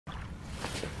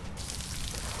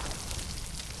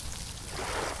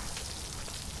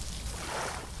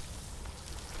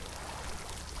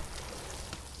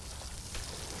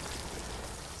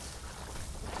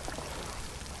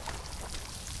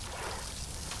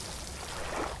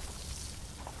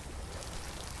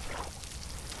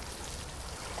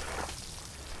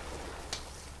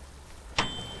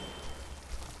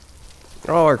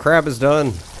Oh, our crab is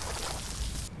done.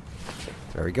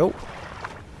 There we go.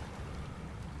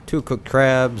 2 cooked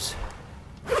crabs.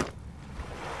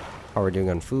 How are we doing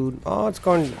on food? Oh, it's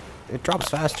going... It drops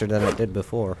faster than it did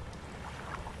before.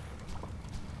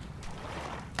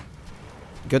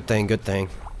 Good thing, good thing.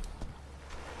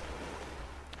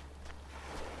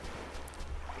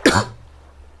 I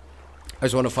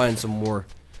just want to find some more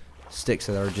sticks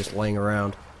that are just laying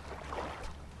around.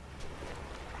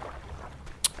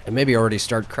 And maybe already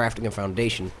start crafting a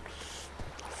foundation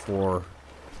for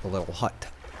a little hut.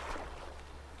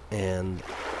 And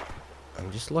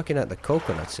I'm just looking at the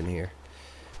coconuts in here.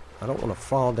 I don't want to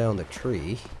fall down the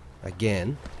tree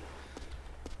again.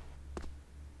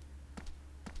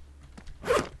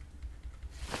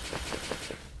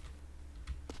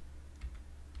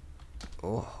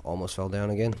 Oh, almost fell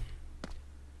down again.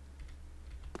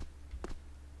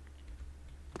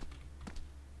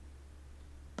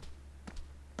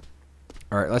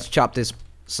 Alright, let's chop this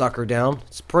sucker down.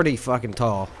 It's pretty fucking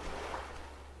tall.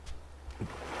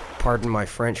 Pardon my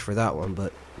French for that one,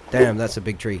 but damn, that's a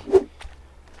big tree.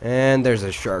 And there's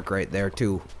a shark right there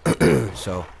too.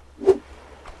 So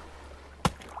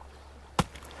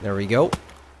there we go.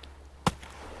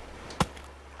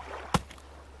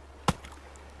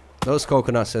 Those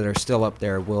coconuts that are still up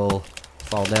there will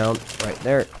fall down right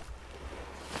there.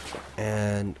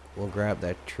 And we'll grab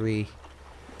that tree.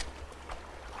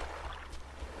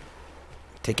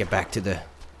 Take it back to the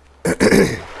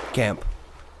camp.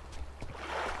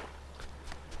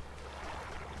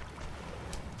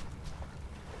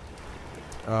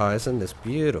 Oh, isn't this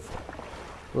beautiful?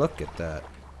 Look at that.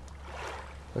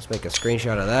 Let's make a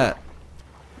screenshot of that.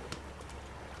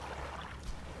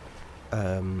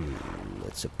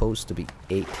 It's supposed to be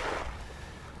 8.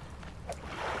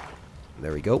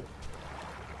 There we go.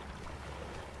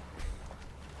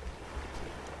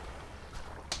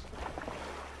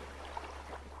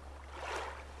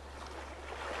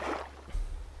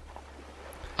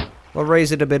 We'll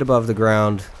raise it a bit above the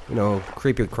ground. You know,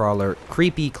 creepy crawlers,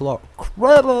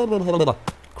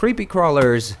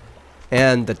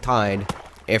 and the tide,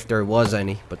 if there was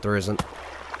any, but there isn't.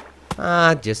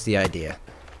 Just the idea.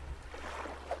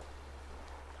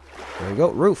 There we go,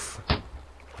 roof.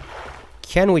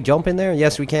 Can we jump in there?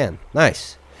 Yes, we can.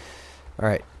 Nice.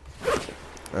 Alright.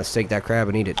 Let's take that crab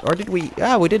and eat it. Or did we?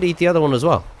 We did eat the other one as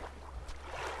well.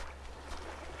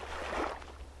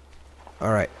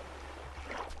 Alright.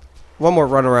 One more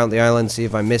run around the island, see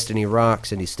if I missed any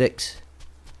rocks, any sticks.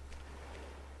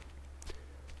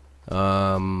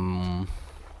 I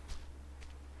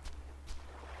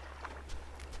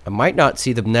might not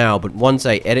see them now, but once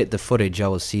I edit the footage, I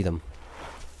will see them.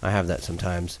 I have that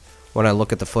sometimes. When I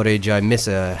look at the footage, I miss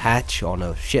a hatch on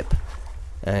a ship.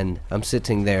 And I'm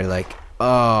sitting there like,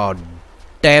 oh,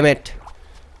 damn it.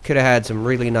 Could have had some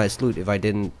really nice loot if I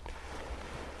didn't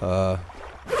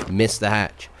miss the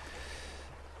hatch.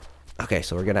 Okay,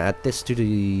 so we're gonna add this to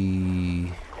the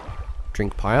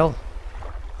drink pile.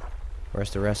 Where's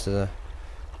the rest of the...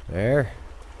 There.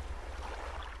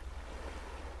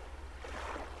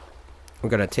 We're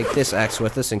gonna take this axe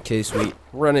with us in case we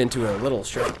run into a little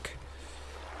shark.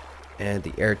 And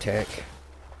the air tank.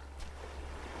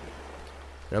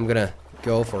 And I'm gonna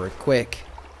go for a quick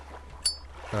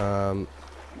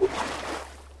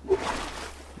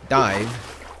dive.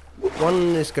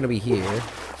 One is gonna be here.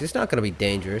 It's not gonna be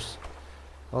dangerous.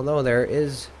 Although there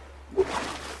is a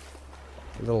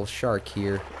little shark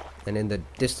here, and in the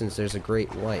distance there's a great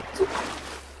white.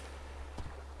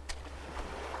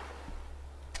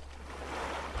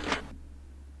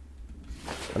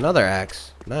 Another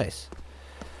axe. Nice.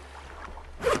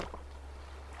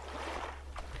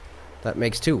 That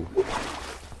makes 2.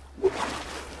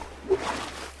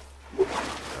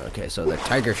 Okay, so the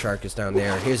tiger shark is down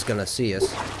there. He's gonna see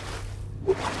us.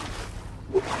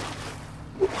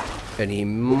 And he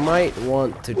might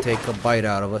want to take a bite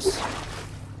out of us.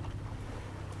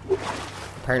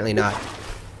 Apparently not.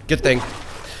 Good thing.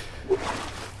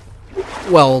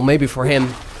 Well, maybe for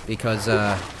him, because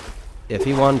if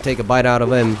he wanted to take a bite out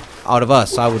of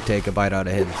us, I would take a bite out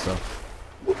of him. So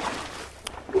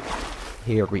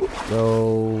here we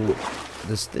go.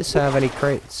 Does this have any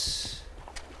crates?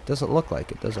 Doesn't look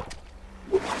like it, does it?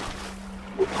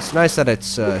 It's nice that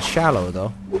it's shallow,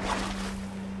 though.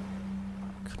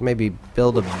 Maybe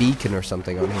build a beacon or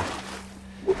something on here.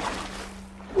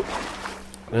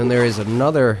 And there is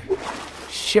another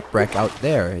shipwreck out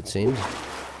there, it seems.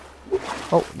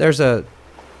 Oh, there's a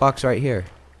box right here.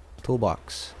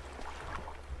 Toolbox.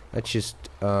 Let's just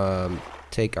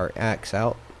take our axe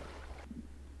out,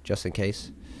 just in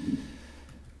case.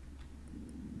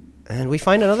 And we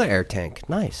find another air tank.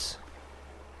 Nice.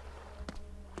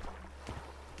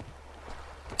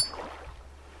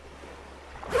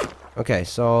 Okay,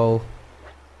 so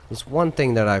there's one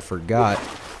thing that I forgot.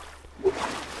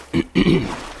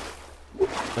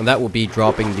 And that will be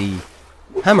dropping the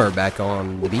hammer back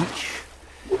on the beach.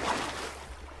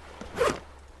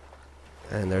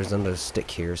 And there's another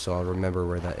stick here, so I'll remember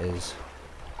where that is.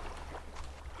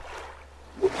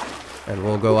 And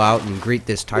we'll go out and greet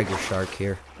this tiger shark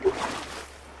here.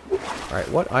 Alright,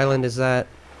 what island is that?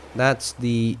 That's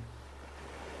the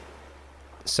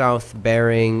south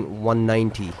bearing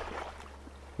 190.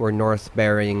 We're north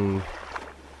bearing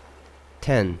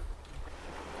 10.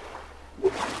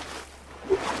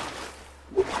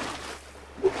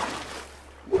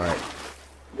 Alright.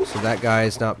 So that guy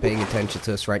is not paying attention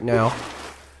to us right now.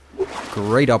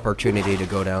 Great opportunity to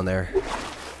go down there.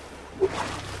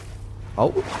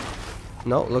 Oh.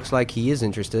 No, looks like he is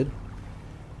interested.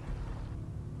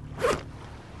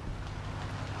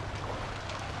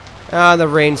 Ah, the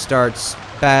rain starts.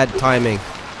 Bad timing.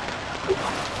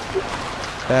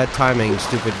 Bad timing,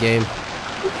 stupid game.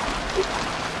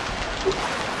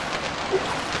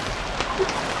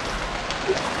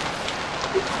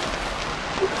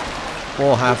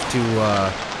 We'll have to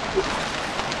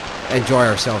enjoy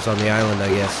ourselves on the island, I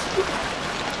guess.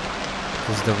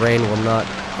 Because the rain will not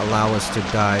allow us to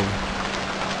dive.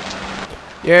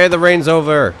 Yeah, the rain's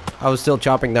over. I was still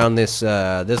chopping down this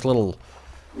this little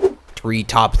tree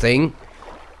top thing.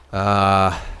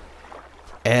 And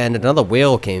another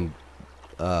whale came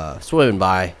swimming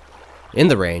by in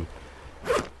the rain.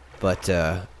 But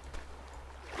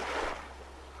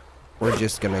we're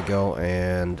just gonna go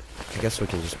and I guess we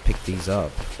can just pick these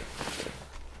up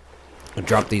and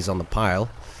drop these on the pile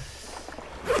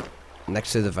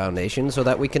next to the foundation so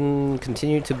that we can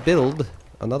continue to build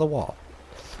another wall.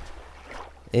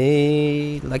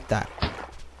 Like that.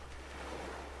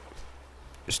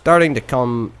 Starting to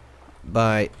come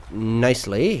by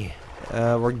nicely.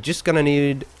 We're just gonna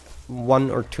need 1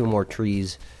 or 2 more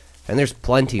trees, and there's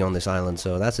plenty on this island,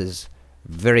 so that is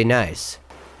very nice.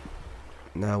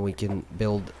 Now we can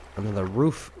build another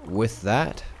roof with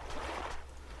that.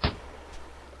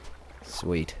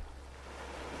 Sweet.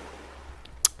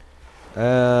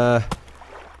 I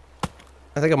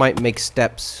think I might make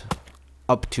steps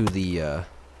up to the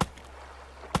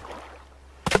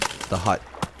hut,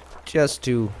 just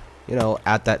to, you know,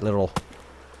 add that little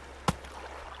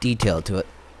detail to it.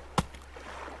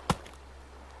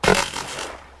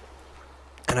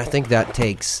 And I think that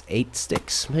takes 8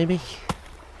 sticks, maybe?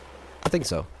 I think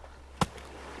so.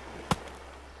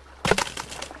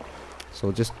 So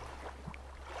we'll just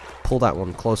pull that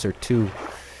one closer to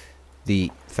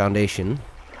the foundation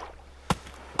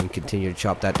and continue to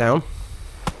chop that down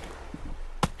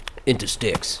into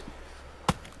sticks.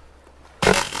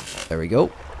 There we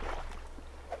go.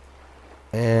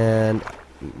 And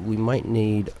we might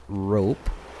need rope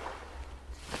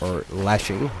or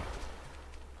lashing.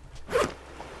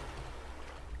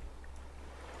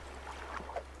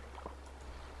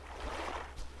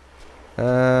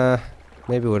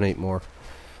 Maybe we'll need more.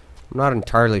 I'm not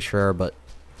entirely sure, but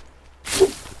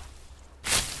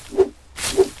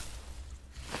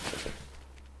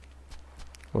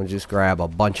we'll just grab a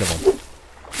bunch of them.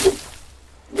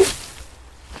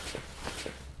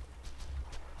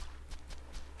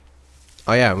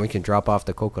 Oh yeah, and we can drop off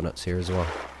the coconuts here as well.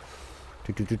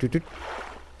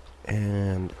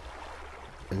 And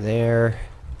there.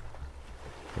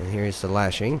 And here's the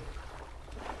lashing.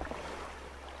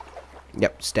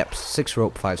 Yep, steps. 6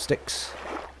 rope, 5 sticks.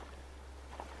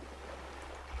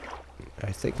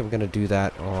 I think I'm gonna do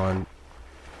that on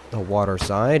the water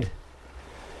side.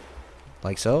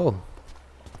 Like so.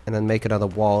 And then make another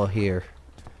wall here.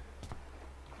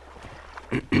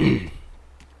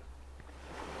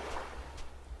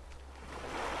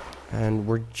 And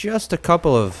we're just a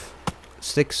couple of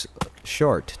sticks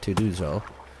short to do so.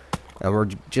 And we're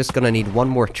just gonna need 1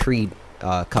 more tree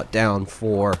cut down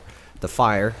for the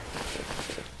fire.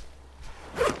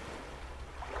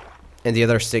 And the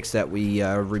other sticks that we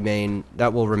will remain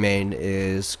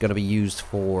is gonna be used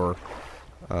for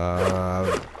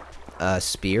a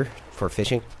spear for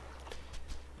fishing.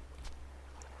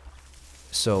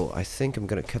 So I think I'm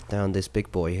gonna cut down this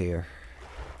big boy here,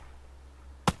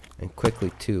 and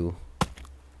quickly too.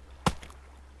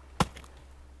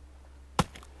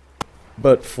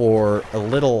 But for a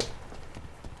little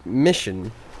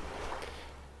mission,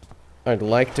 I'd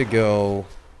like to go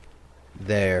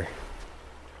there.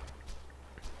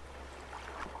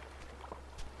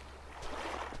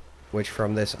 Which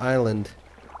from this island,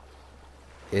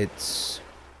 it's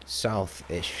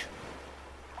south-ish.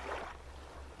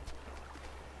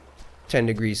 10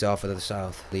 degrees off of the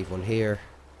south. Leave one here.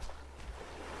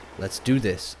 Let's do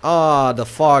this. Ah, the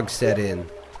fog set in.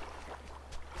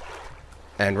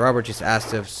 And Robert just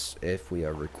asked us if we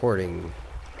are recording.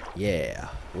 Yeah,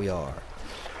 we are.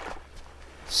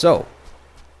 So,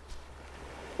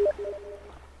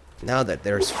 now that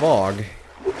there's fog,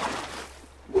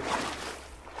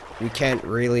 we can't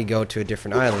really go to a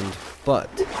different island, but...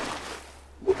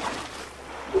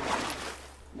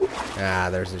 Ah,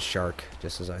 there's a shark,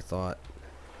 just as I thought.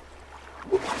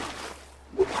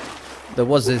 There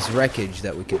was this wreckage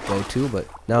that we could go to, but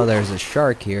now there's a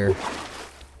shark here.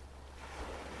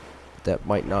 That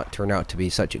might not turn out to be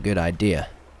such a good idea.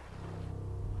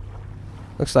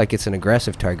 Looks like it's an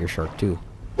aggressive tiger shark too.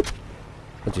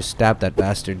 I'll just stab that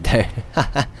bastard there.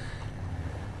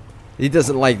 He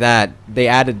doesn't like that. They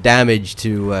added damage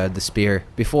to the spear.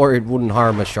 Before it wouldn't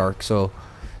harm a shark, so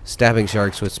stabbing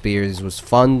sharks with spears was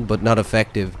fun but not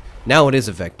effective. Now it is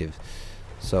effective.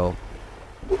 So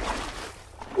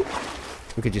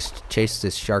we could just chase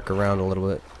this shark around a little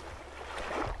bit.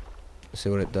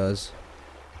 See what it does.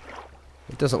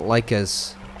 It doesn't like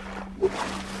us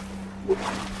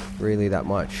really that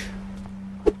much.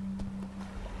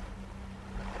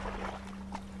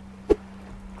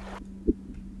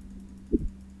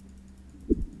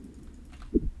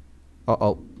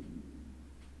 Uh-oh.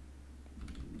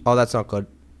 Oh, that's not good.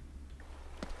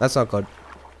 That's not good.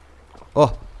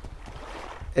 Oh.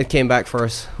 It came back for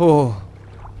us. Oh.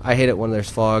 I hate it when there's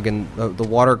fog and the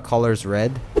water color's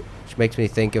red, which makes me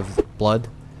think of blood.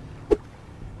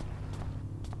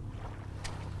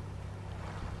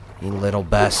 You little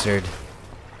bastard.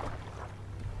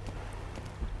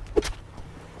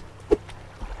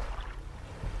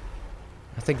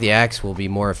 I think the axe will be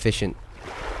more efficient.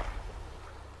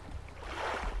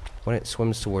 When it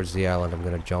swims towards the island, I'm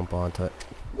gonna jump onto it.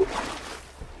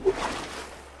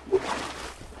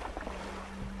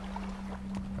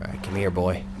 Alright, come here,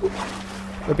 boy.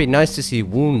 It would be nice to see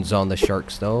wounds on the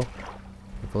sharks, though.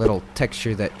 Like a little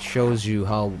texture that shows you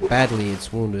how badly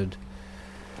it's wounded.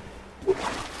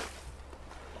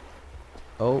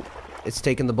 Oh, it's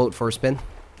taking the boat for a spin.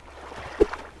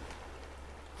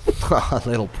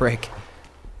 Little prick.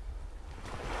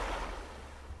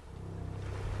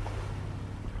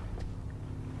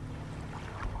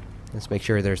 Let's make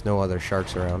sure there's no other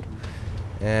sharks around.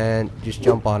 And just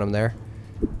jump on them there.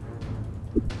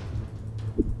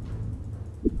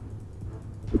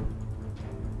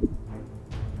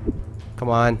 Come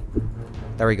on.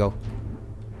 There we go.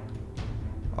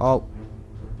 Oh.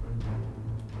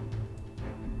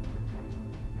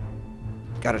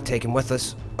 Gotta take him with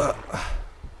us.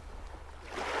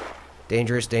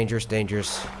 Dangerous, dangerous,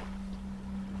 dangerous.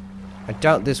 I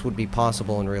doubt this would be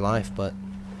possible in real life, but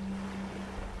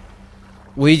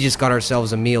we just got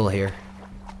ourselves a meal here.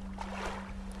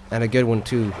 And a good one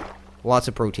too. Lots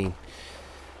of protein.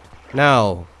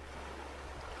 Now,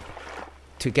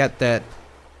 to get that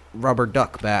rubber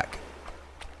duck back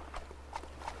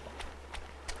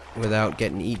without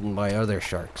getting eaten by other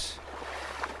sharks,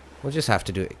 we'll just have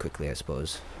to do it quickly, I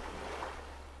suppose.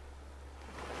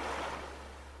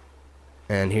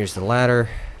 And here's the ladder.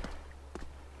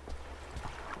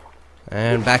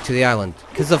 And back to the island.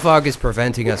 Because the fog is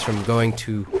preventing us from going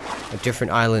to a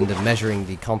different island and measuring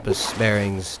the compass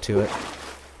bearings to it.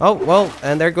 Oh, well,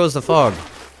 and there goes the fog.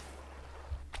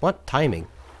 What timing?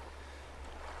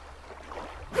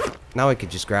 Now I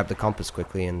could just grab the compass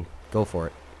quickly and go for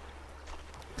it.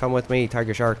 Come with me,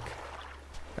 tiger shark.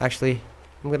 Actually,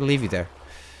 I'm gonna leave you there.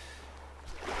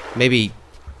 Maybe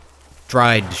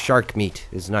dried shark meat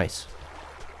is nice.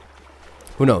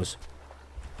 Who knows?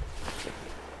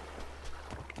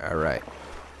 Alright.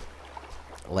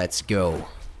 Let's go.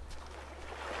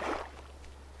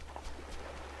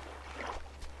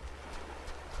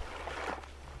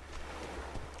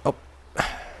 Oh.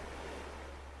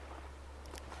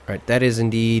 Alright, that is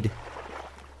indeed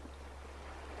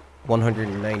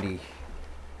 190.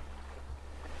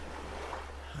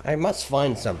 I must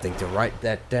find something to write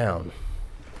that down.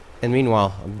 And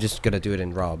meanwhile, I'm just gonna do it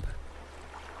in Rob's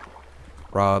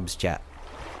chat.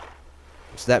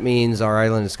 So that means our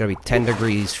island is gonna be 10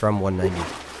 degrees from 190.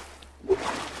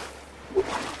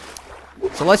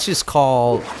 So let's just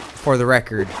call, for the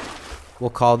record, we'll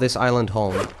call this island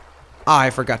home. Ah, I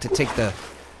forgot to take the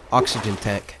oxygen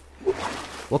tank.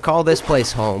 We'll call this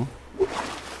place home.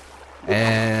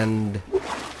 And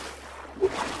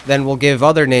then we'll give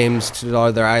other names to the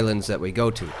other islands that we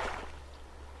go to.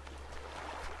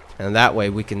 And that way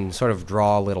we can sort of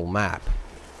draw a little map.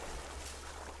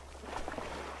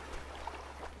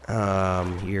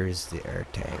 Here's the air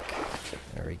tank.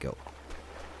 There we go.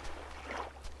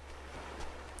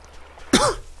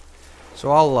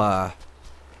 So I'll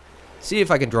see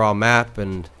if I can draw a map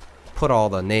and put all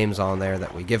the names on there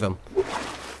that we give them.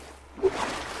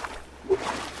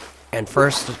 And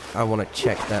first, I want to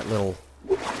check that little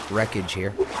wreckage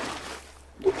here.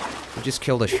 We just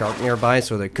killed a shark nearby,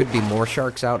 so there could be more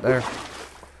sharks out there.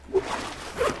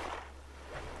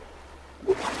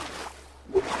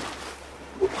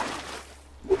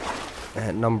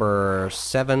 At number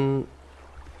 7,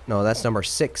 no, that's number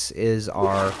 6 is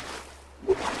our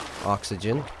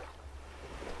oxygen.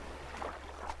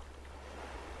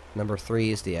 Number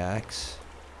 3 is the axe.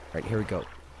 Right, here we go.